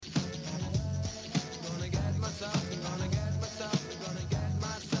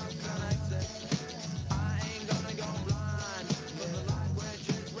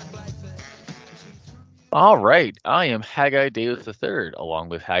All right, I am Haggai Davis III, along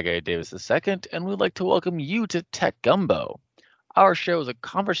with Haggai Davis II, and we'd like to welcome you to Tech Gumbo. Our show is a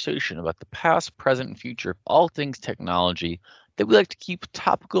conversation about the past, present, and future of all things technology that we like to keep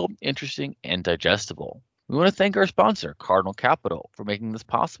topical, interesting, and digestible. We want to thank our sponsor, Cardinal Capital, for making this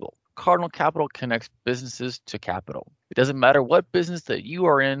possible. Cardinal Capital connects businesses to capital. It doesn't matter what business that you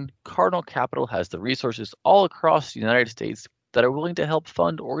are in, Cardinal Capital has the resources all across the United States that are willing to help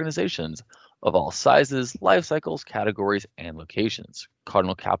fund organizations of all sizes, life cycles, categories, and locations.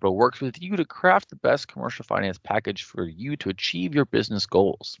 Cardinal Capital works with you to craft the best commercial finance package for you to achieve your business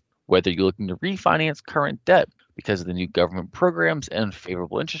goals. Whether you're looking to refinance current debt because of the new government programs and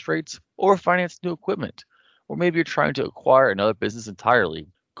favorable interest rates, or finance new equipment, or maybe you're trying to acquire another business entirely,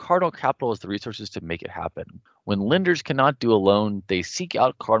 Cardinal Capital has the resources to make it happen. When lenders cannot do a loan, they seek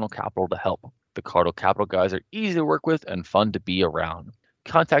out Cardinal Capital to help. The Cardinal Capital guys are easy to work with and fun to be around.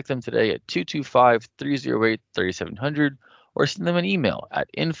 Contact them today at 225-308-3700 or send them an email at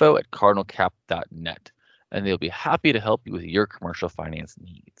info@cardinalcap.net, and they'll be happy to help you with your commercial finance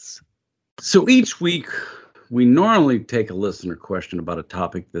needs. So each week, we normally take a listener question about a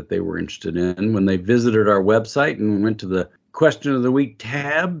topic that they were interested in. When they visited our website and went to the Question of the Week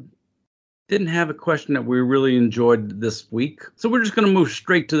tab, didn't have a question that we really enjoyed this week. So we're just going to move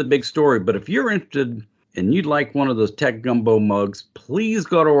straight to the big story. But if you're interested and you'd like one of those Tech Gumbo mugs, please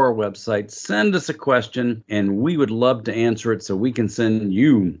go to our website, send us a question, and we would love to answer it so we can send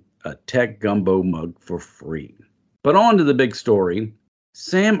you a Tech Gumbo mug for free. But on to the big story.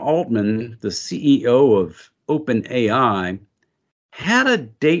 Sam Altman, the CEO of OpenAI, had a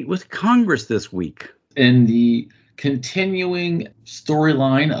date with Congress this week. In the continuing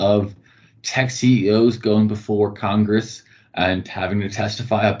storyline of tech CEOs going before Congress and having to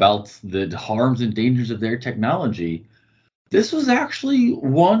testify about the harms and dangers of their technology, this was actually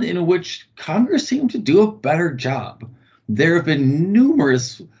one in which Congress seemed to do a better job. There have been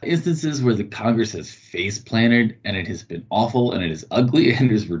numerous instances where the Congress has face planted and it has been awful and it is ugly and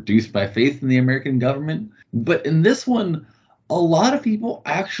has reduced my faith in the American government. But in this one, a lot of people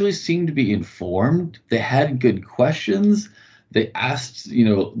actually seemed to be informed. They had good questions. They asked,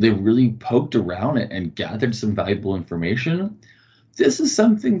 they really poked around it and gathered some valuable information. This is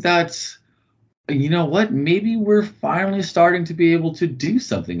something that's, maybe we're finally starting to be able to do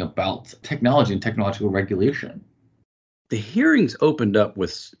something about technology and technological regulation. The hearings opened up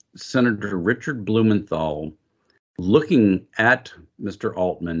with Senator Richard Blumenthal looking at Mr.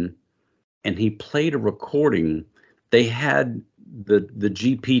 Altman, and he played a recording. They had the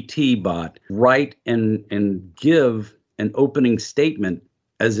GPT bot write and give an opening statement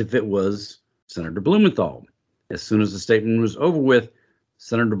as if it was Senator Blumenthal. As soon as the statement was over with,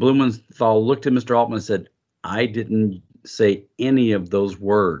 Senator Blumenthal looked at Mr. Altman and said, "I didn't say any of those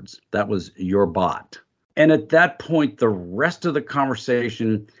words. That was your bot." And at that point, the rest of the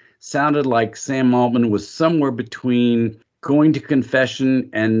conversation sounded like Sam Altman was somewhere between going to confession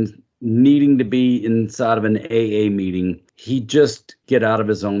and needing to be inside of an AA meeting. He'd just get out of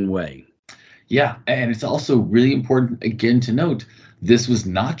his own way. Yeah, and it's also really important, again, to note, this was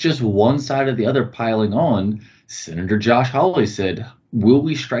not just one side or the other piling on. Senator Josh Hawley said, will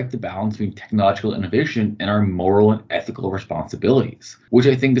we strike the balance between technological innovation and our moral and ethical responsibilities? Which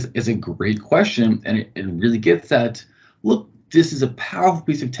I think is a great question, and it really gets at, look, this is a powerful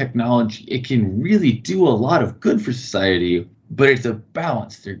piece of technology. It can really do a lot of good for society, but it's a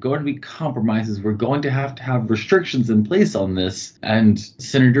balance. There are going to be compromises. We're going to have restrictions in place on this. And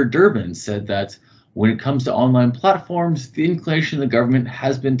Senator Durbin said that when it comes to online platforms, the inclination of the government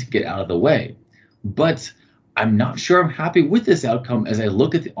has been to get out of the way. But I'm not sure I'm happy with this outcome as I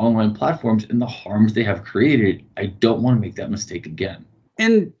look at the online platforms and the harms they have created. I don't want to make that mistake again.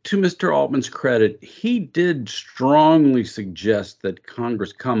 And to Mr. Altman's credit, he did strongly suggest that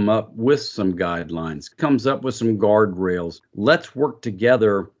Congress come up with some guidelines, comes up with some guardrails. Let's work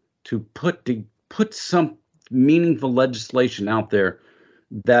together to put some meaningful legislation out there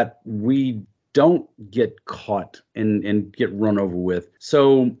that we don't get caught and get run over with.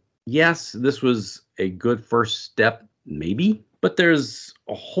 So, yes, this was a good first step, maybe, but there's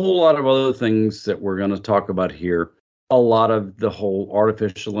a whole lot of other things that we're going to talk about here. A lot of the whole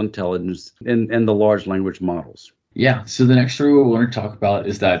artificial intelligence and the large language models. Yeah, so the next story we want to talk about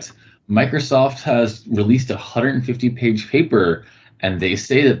is that Microsoft has released a 150-page paper, and they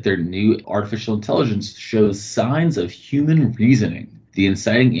say that their new artificial intelligence shows signs of human reasoning. The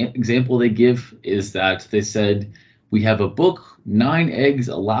inciting example they give is that they said, we have a book, 9 eggs,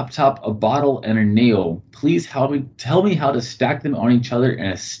 a laptop, a bottle, and a nail. Please tell me how to stack them on each other in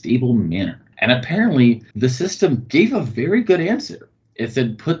a stable manner. And apparently, the system gave a very good answer. It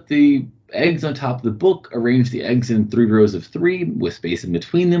said, put the eggs on top of the book, arrange the eggs in 3 rows of 3 with space in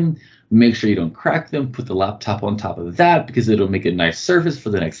between them. Make sure you don't crack them. Put the laptop on top of that because it'll make a nice surface for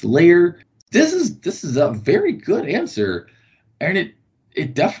the next layer. This is a very good answer, and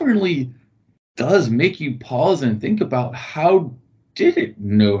it definitely does make you pause and think about how did it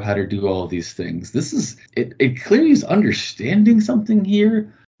know how to do all of these things. It clearly is understanding something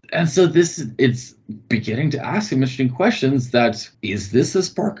here. And so it's beginning to ask some interesting questions that, is this a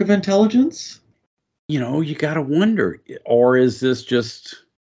spark of intelligence? You got to wonder, or is this just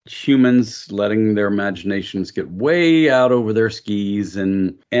humans letting their imaginations get way out over their skis?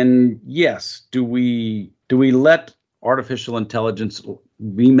 And yes, do we let artificial intelligence,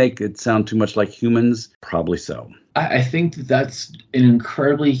 we make it sound too much like humans? Probably so. I think that's an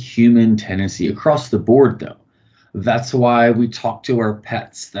incredibly human tendency across the board, though. That's why we talk to our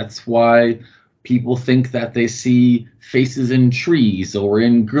pets. That's why people think that they see faces in trees or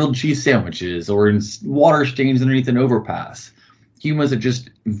in grilled cheese sandwiches or in water stains underneath an overpass. Humans are just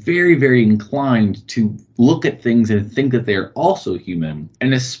very, very inclined to look at things and think that they're also human,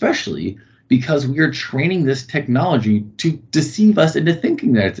 and especially because we are training this technology to deceive us into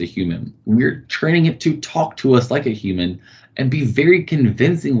thinking that it's a human. We're training it to talk to us like a human and be very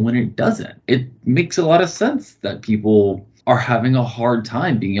convincing when it doesn't. It makes a lot of sense that people are having a hard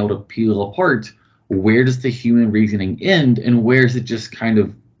time being able to peel apart where does the human reasoning end and where is it just kind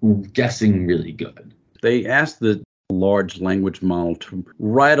of guessing really good. They asked the large language model to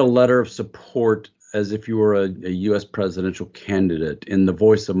write a letter of support as if you were a U.S. presidential candidate in the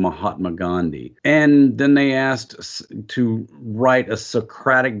voice of Mahatma Gandhi. And then they asked to write a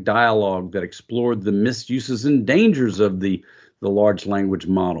Socratic dialogue that explored the misuses and dangers of the large language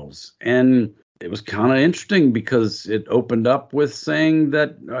models. And it was kind of interesting because it opened up with saying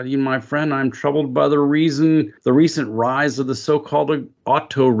that, my friend, I'm troubled by the recent rise of the so-called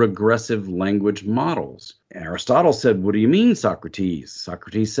autoregressive language models. Aristotle said, "What do you mean, Socrates?"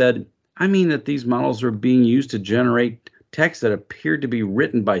 Socrates said, "I mean that these models are being used to generate text that appeared to be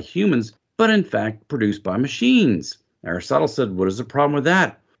written by humans, but in fact produced by machines." Aristotle said, "What is the problem with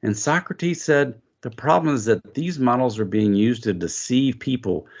that?" And Socrates said, "The problem is that these models are being used to deceive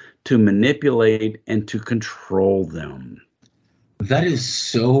people, to manipulate, and to control them." That is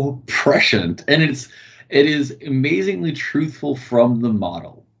so prescient. And it is amazingly truthful from the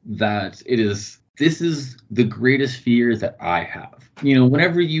model that this is the greatest fear that I have.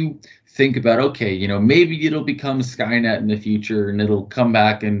 Whenever you think about, okay, maybe it'll become Skynet in the future and it'll come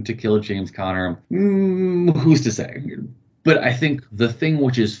back and to kill James Conner. Who's to say? But I think the thing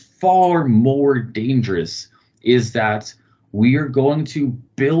which is far more dangerous is that we are going to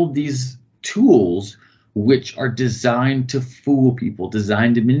build these tools which are designed to fool people,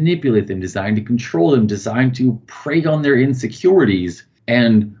 designed to manipulate them, designed to control them, designed to prey on their insecurities.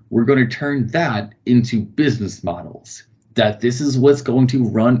 And we're going to turn that into business models. That this is what's going to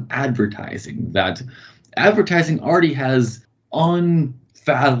run advertising. That advertising already has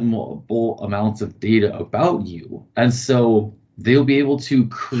unfathomable amounts of data about you. And so they'll be able to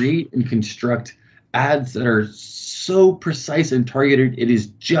create and construct ads that are so precise and targeted, it is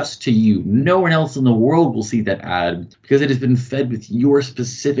just to you. No one else in the world will see that ad because it has been fed with your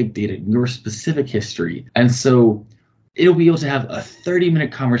specific data, your specific history. And so it'll be able to have a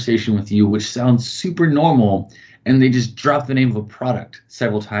 30-minute conversation with you, which sounds super normal, and they just drop the name of a product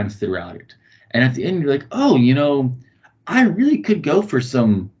several times throughout it. And at the end, you're like, oh, I really could go for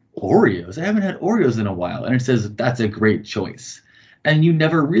some Oreos. I haven't had Oreos in a while. And it says, that's a great choice. And you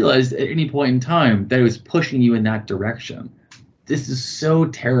never realized at any point in time that it was pushing you in that direction. This is so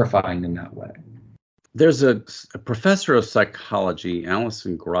terrifying in that way. There's a professor of psychology,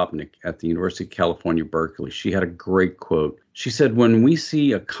 Alison Grobnik, at the University of California, Berkeley. She had a great quote. She said, "When we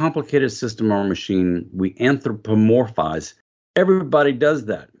see a complicated system or machine, we anthropomorphize. Everybody does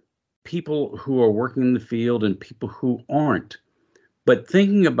that. People who are working in the field and people who aren't. But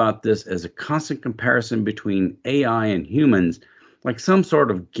thinking about this as a constant comparison between AI and humans, like some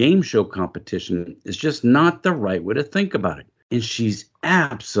sort of game show competition, is just not the right way to think about it." And she's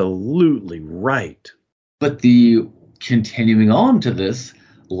absolutely right. But the continuing on to this,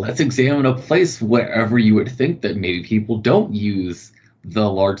 let's examine a place wherever you would think that maybe people don't use the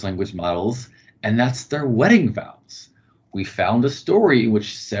large language models, and that's their wedding vows. We found a story in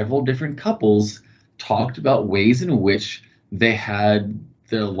which several different couples talked about ways in which they had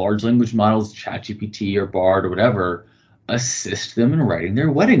the large language models, ChatGPT or Bard or whatever, assist them in writing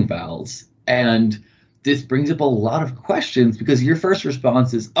their wedding vows. And this brings up a lot of questions because your first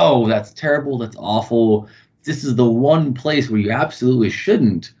response is, oh, that's terrible, that's awful. This is the one place where you absolutely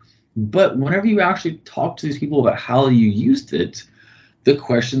shouldn't. But whenever you actually talk to these people about how you used it, the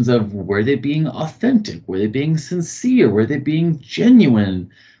questions of, were they being authentic? Were they being sincere? Were they being genuine?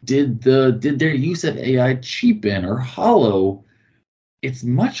 Did their use of AI cheapen or hollow? It's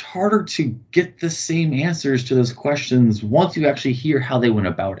much harder to get the same answers to those questions once you actually hear how they went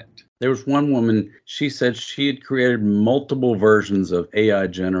about it. There was one woman, she said she had created multiple versions of AI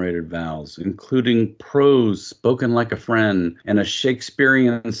generated vows, including prose spoken like a friend and a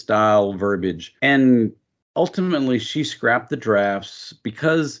Shakespearean style verbiage. And ultimately, she scrapped the drafts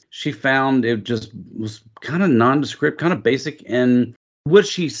because she found it just was kind of nondescript, kind of basic. And what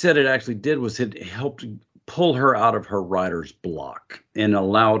she said it actually did was it helped pull her out of her writer's block and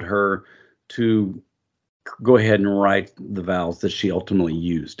allowed her to go ahead and write the vows that she ultimately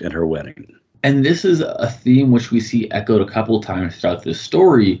used at her wedding. And this is a theme which we see echoed a couple of times throughout this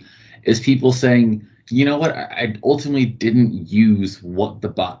story, is people saying, you know what, I ultimately didn't use what the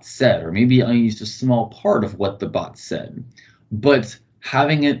bot said, or maybe I used a small part of what the bot said. But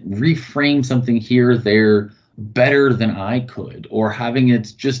having it reframe something here or there better than I could, or having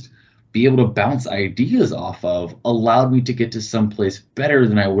it just be able to bounce ideas off of, allowed me to get to someplace better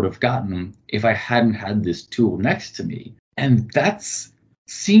than I would have gotten if I hadn't had this tool next to me. And that's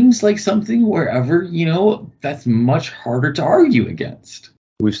seems like something wherever, that's much harder to argue against.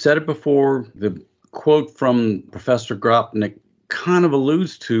 We've said it before. The quote from Professor Gropnik kind of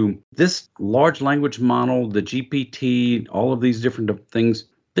alludes to this large language model, the GPT, all of these different things.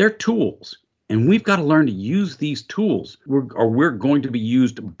 They're tools. And we've got to learn to use these tools, or we're going to be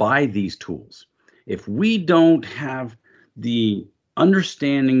used by these tools. If we don't have the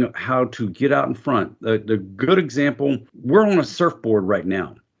understanding of how to get out in front, the good example, we're on a surfboard right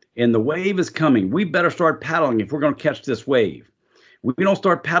now, and the wave is coming. We better start paddling if we're going to catch this wave. If we don't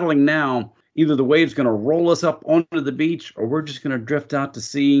start paddling now, either the wave's going to roll us up onto the beach, or we're just going to drift out to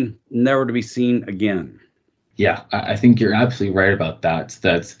sea, never to be seen again. Yeah, I think you're absolutely right about that.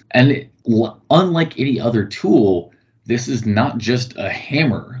 Unlike any other tool, this is not just a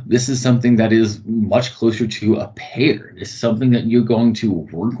hammer. This is something that is much closer to a pair. This is something that you're going to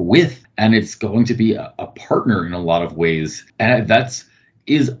work with, and it's going to be a partner in a lot of ways. And that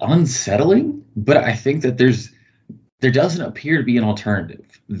is unsettling, but I think that there doesn't appear to be an alternative.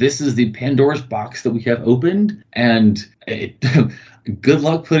 This is the Pandora's box that we have opened, and good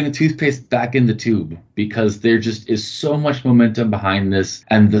luck putting a toothpaste back in the tube, because there just is so much momentum behind this,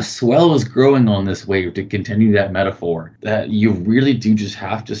 and the swell is growing on this wave, to continue that metaphor, that you really do just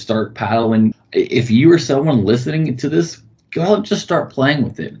have to start paddling. If you are someone listening to this, go out and just start playing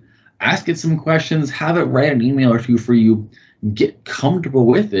with it. Ask it some questions, have it write an email or two for you, get comfortable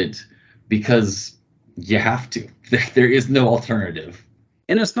with it, because you have to. There is no alternative.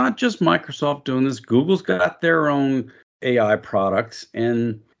 And it's not just Microsoft doing this. Google's got their own AI products,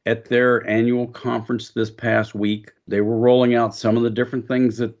 and at their annual conference this past week, they were rolling out some of the different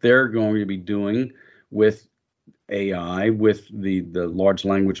things that they're going to be doing with AI, with the large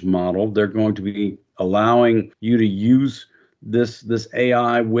language model. They're going to be allowing you to use this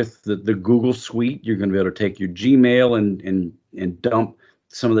AI with the Google Suite. You're going to be able to take your Gmail and dump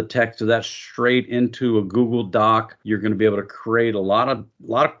some of the text of that straight into a Google Doc. You're going to be able to create a lot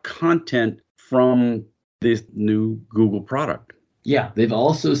of content from this new Google product. Yeah, they've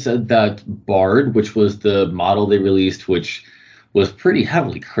also said that Bard, which was the model they released, which was pretty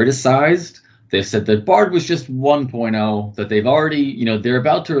heavily criticized, they've said that Bard was just 1.0, that they've already, they're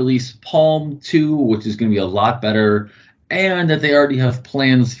about to release Palm 2, which is going to be a lot better, and that they already have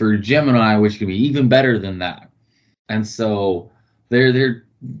plans for Gemini, which can be even better than that. And so they're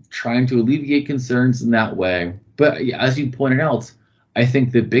trying to alleviate concerns in that way. But as you pointed out, I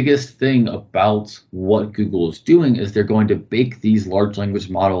think the biggest thing about what Google is doing is they're going to bake these large language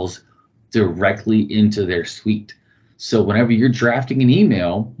models directly into their suite. So whenever you're drafting an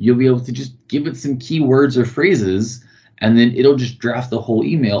email, you'll be able to just give it some keywords or phrases, and then it'll just draft the whole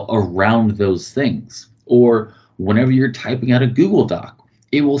email around those things. Or whenever you're typing out a Google Doc,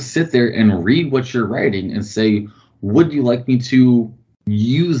 it will sit there and read what you're writing and say, would you like me to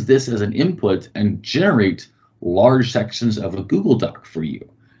use this as an input and generate large sections of a Google Doc for you?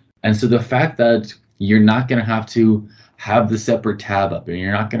 And so the fact that you're not going to have the separate tab up, and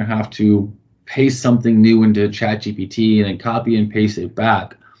you're not going to have to paste something new into ChatGPT and then copy and paste it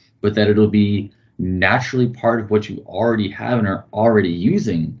back, but that it'll be naturally part of what you already have and are already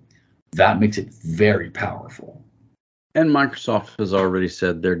using, that makes it very powerful. And Microsoft has already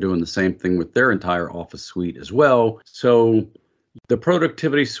said they're doing the same thing with their entire Office suite as well. So the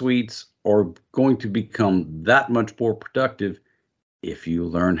productivity suites are going to become that much more productive if you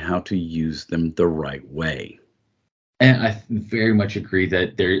learn how to use them the right way. And I very much agree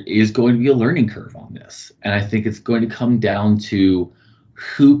that there is going to be a learning curve on this. And I think it's going to come down to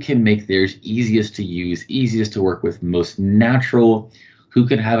who can make theirs easiest to use, easiest to work with, most natural, who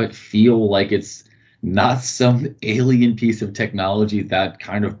can have it feel like it's not some alien piece of technology that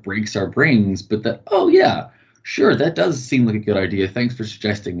kind of breaks our brains, but that, oh yeah, sure, that does seem like a good idea. Thanks for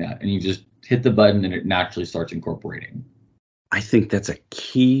suggesting that. And you just hit the button and it naturally starts incorporating. I think that's a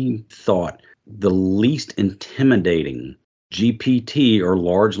key thought. The least intimidating GPT or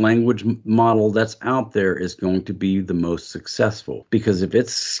large language model that's out there is going to be the most successful. Because if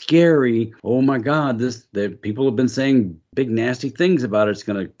it's scary, oh my God, people have been saying big nasty things about it. It's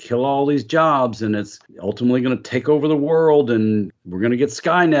going to kill all these jobs and it's ultimately going to take over the world and we're going to get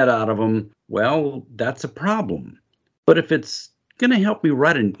Skynet out of them. Well, that's a problem. But if it's going to help me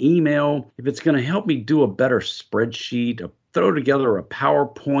write an email, if it's going to help me do a better spreadsheet, throw together a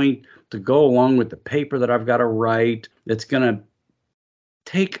PowerPoint to go along with the paper that I've got to write, it's going to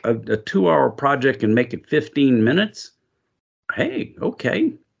take a 2-hour project and make it 15 minutes. Hey,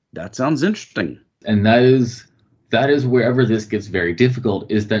 okay, that sounds interesting. And that is wherever this gets very difficult,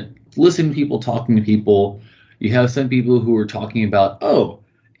 is that listening to people, talking to people, you have some people who are talking about, oh,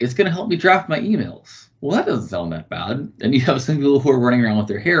 it's going to help me draft my emails. Well, that doesn't sound that bad. And you have some people who are running around with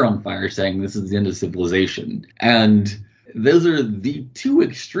their hair on fire saying this is the end of civilization. And those are the two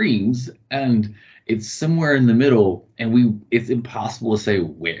extremes, and it's somewhere in the middle, and it's impossible to say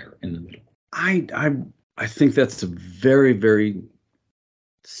where in the middle. I think that's a very, very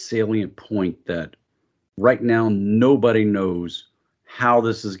salient point, that right now nobody knows how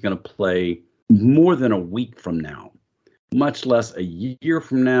this is going to play more than a week from now, much less a year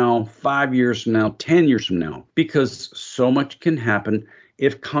from now, 5 years from now, 10 years from now, because so much can happen.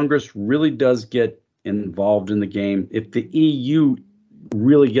 If Congress really does get involved in the game, if the EU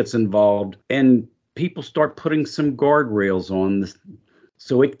really gets involved and people start putting some guardrails on this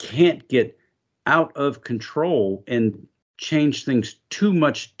so it can't get out of control and change things too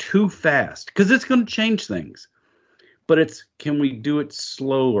much too fast, because it's going to change things, but can we do it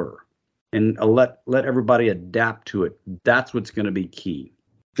slower and let everybody adapt to it? That's what's going to be key.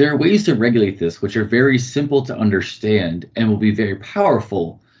 There are ways to regulate this which are very simple to understand and will be very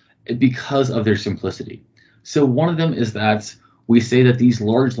powerful because of their simplicity. So one of them is that we say that these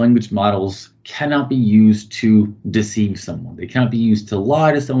large language models cannot be used to deceive someone. They cannot be used to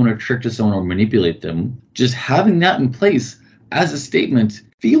lie to someone or trick to someone or manipulate them. Just having that in place as a statement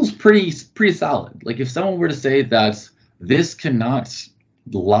feels pretty solid. Like if someone were to say that this cannot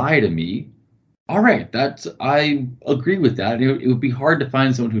lie to me, all right, I agree with that. It would be hard to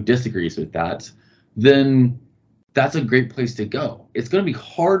find someone who disagrees with that. Then that's a great place to go. It's going to be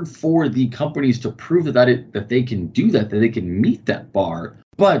hard for the companies to prove that they can do that they can meet that bar.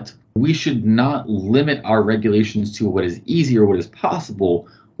 But we should not limit our regulations to what is easy or what is possible.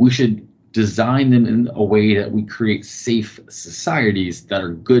 We should design them in a way that we create safe societies that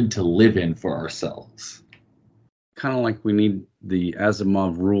are good to live in for ourselves. Kind of like we need the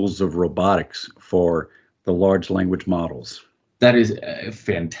Asimov rules of robotics for the large language models. That is a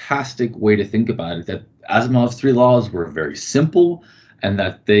fantastic way to think about it, that Asimov's 3 laws were very simple and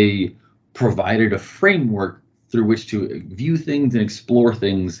that they provided a framework through which to view things and explore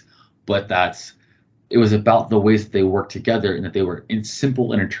things, but it was about the ways that they worked together and that they were in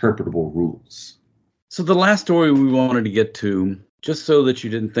simple and interpretable rules. So the last story we wanted to get to, just so that you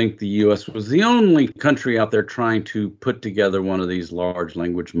didn't think the U.S. was the only country out there trying to put together one of these large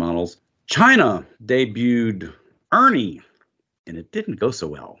language models, China debuted Ernie, and it didn't go so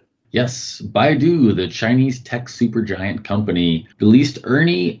well. Yes, Baidu, the Chinese tech supergiant company, released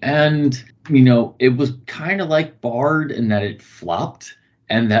Ernie, and, it was kind of like Bard in that it flopped,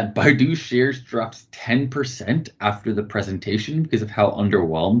 and that Baidu shares dropped 10% after the presentation because of how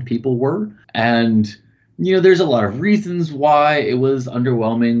underwhelmed people were. And, there's a lot of reasons why it was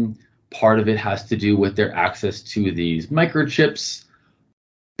underwhelming. Part of it has to do with their access to these microchips,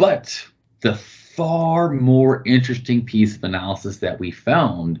 but the far more interesting piece of analysis that we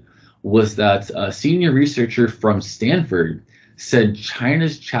found was that a senior researcher from Stanford said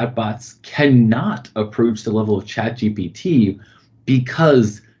China's chatbots cannot approach the level of ChatGPT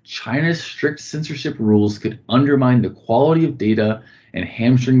because China's strict censorship rules could undermine the quality of data and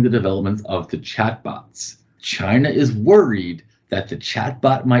hamstring the development of the chatbots. China is worried that the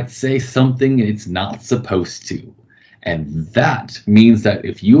chatbot might say something it's not supposed to. And that means that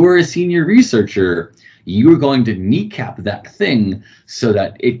if you are a senior researcher, you are going to kneecap that thing so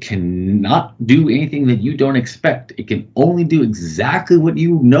that it cannot do anything that you don't expect. It can only do exactly what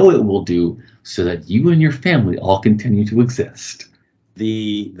you know it will do so that you and your family all continue to exist.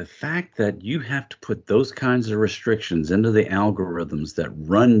 The fact that you have to put those kinds of restrictions into the algorithms that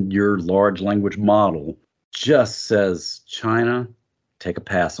run your large language model just says, China, take a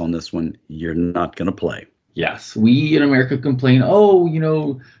pass on this one. You're not going to play. Yes, we in America complain,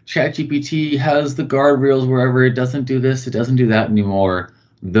 ChatGPT has the guardrails wherever it doesn't do this, it doesn't do that anymore.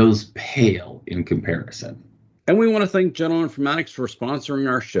 Those pale in comparison. And we want to thank General Informatics for sponsoring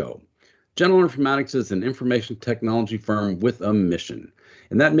our show. General Informatics is an information technology firm with a mission.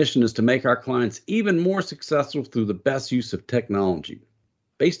 And that mission is to make our clients even more successful through the best use of technology.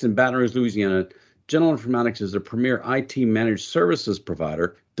 Based in Baton Rouge, Louisiana, General Informatics is a premier IT managed services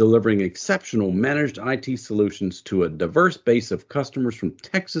provider delivering exceptional managed IT solutions to a diverse base of customers from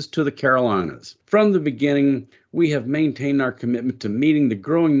Texas to the Carolinas. From the beginning, we have maintained our commitment to meeting the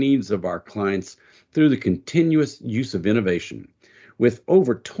growing needs of our clients through the continuous use of innovation. With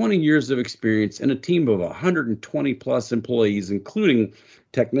over 20 years of experience and a team of 120 plus employees, including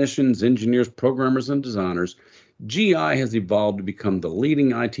technicians, engineers, programmers, and designers, GI has evolved to become the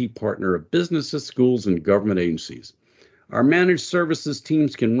leading IT partner of businesses, schools, and government agencies. Our managed services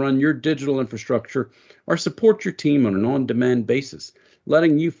teams can run your digital infrastructure or support your team on an on-demand basis,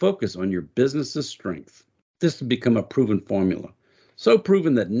 letting you focus on your business's strength. This has become a proven formula. So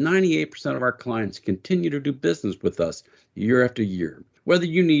proven that 98% of our clients continue to do business with us year after year. Whether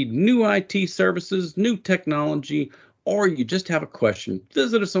you need new IT services, new technology, or you just have a question,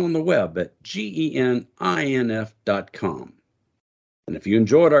 visit us on the web at geninf.com. And if you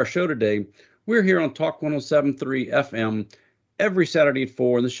enjoyed our show today, we're here on Talk 107.3 FM every Saturday at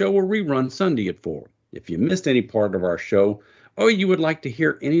 4, and the show will rerun Sunday at 4. If you missed any part of our show, or you would like to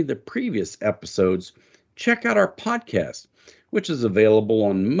hear any of the previous episodes, check out our podcast, which is available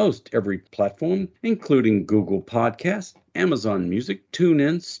on most every platform, including Google Podcasts, Amazon Music,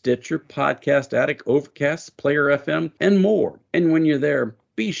 TuneIn, Stitcher, Podcast Addict, Overcast, Player FM, and more. And when you're there,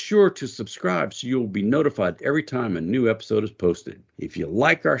 be sure to subscribe so you'll be notified every time a new episode is posted. If you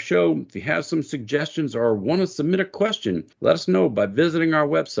like our show, if you have some suggestions or want to submit a question, let us know by visiting our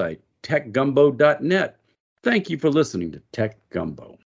website, techgumbo.net. Thank you for listening to Tech Gumbo.